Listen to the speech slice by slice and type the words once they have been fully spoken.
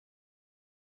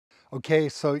Okay,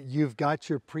 so you've got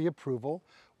your pre-approval.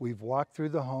 We've walked through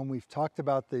the home. We've talked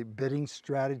about the bidding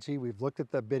strategy. We've looked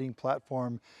at the bidding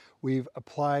platform. We've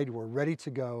applied. We're ready to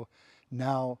go.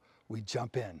 Now we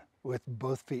jump in with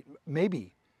both feet.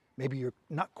 Maybe you're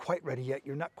not quite ready yet.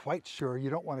 You're not quite sure. You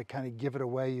don't want to kind of give it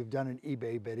away. You've done an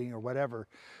eBay bidding or whatever.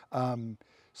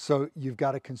 So you've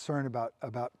got a concern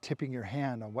about tipping your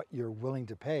hand on what you're willing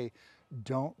to pay.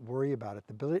 Don't worry about it.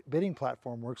 The bidding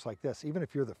platform works like this. Even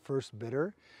if you're the first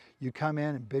bidder, you come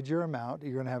in and bid your amount.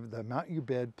 You're going to have the amount you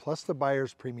bid plus the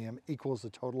buyer's premium equals the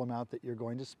total amount that you're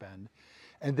going to spend.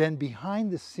 And then behind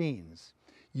the scenes,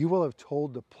 you will have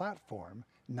told the platform,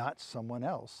 not someone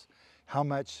else, how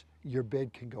much your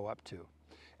bid can go up to.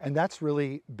 And that's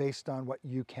really based on what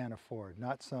you can afford,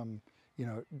 not some,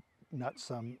 not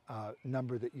some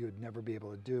number that you would never be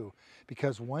able to do.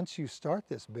 Because once you start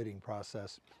this bidding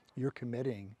process, you're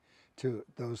committing to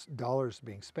those dollars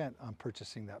being spent on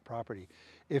purchasing that property.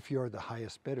 If you're the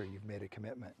highest bidder, you've made a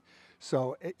commitment.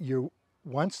 So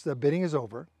once the bidding is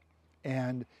over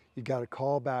and you got to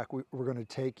call back, we're going to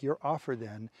take your offer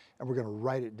then and we're going to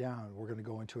write it down. We're going to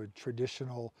go into a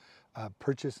traditional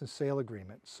purchase and sale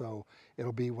agreement. So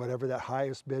it'll be whatever that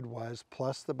highest bid was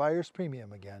plus the buyer's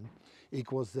premium again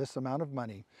equals this amount of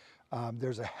money.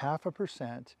 There's a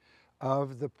 0.5%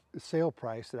 of the sale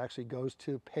price that actually goes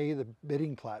to pay the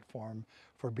bidding platform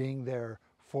for being there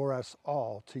for us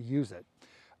all to use it.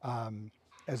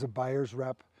 As a buyer's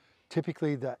rep,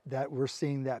 typically that we're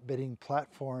seeing that bidding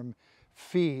platform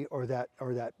fee or that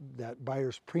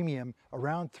buyer's premium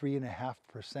around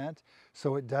 3.5%.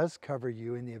 So it does cover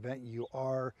you in the event you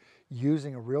are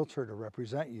using a realtor to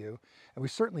represent you. And we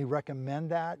certainly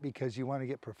recommend that because you want to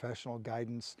get professional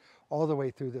guidance all the way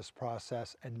through this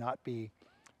process and not be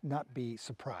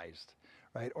surprised,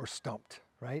 right? Or stumped,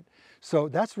 right? So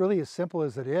that's really as simple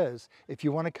as it is. If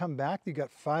you want to come back, you've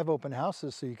got 5 open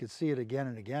houses so you can see it again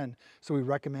and again. So we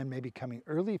recommend maybe coming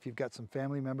early if you've got some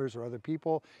family members or other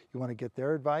people, you want to get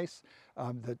their advice.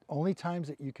 The only times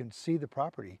that you can see the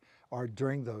property are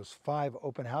during those 5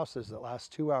 open houses that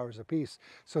last 2 hours apiece.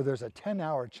 So there's a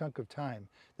 10-hour chunk of time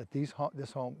that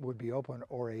this home would be open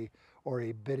or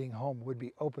a bidding home would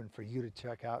be open for you to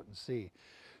check out and see.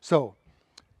 So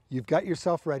you've got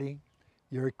yourself ready,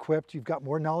 you're equipped, you've got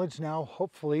more knowledge now,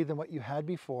 hopefully, than what you had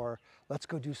before. Let's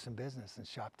go do some business and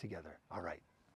shop together. All right.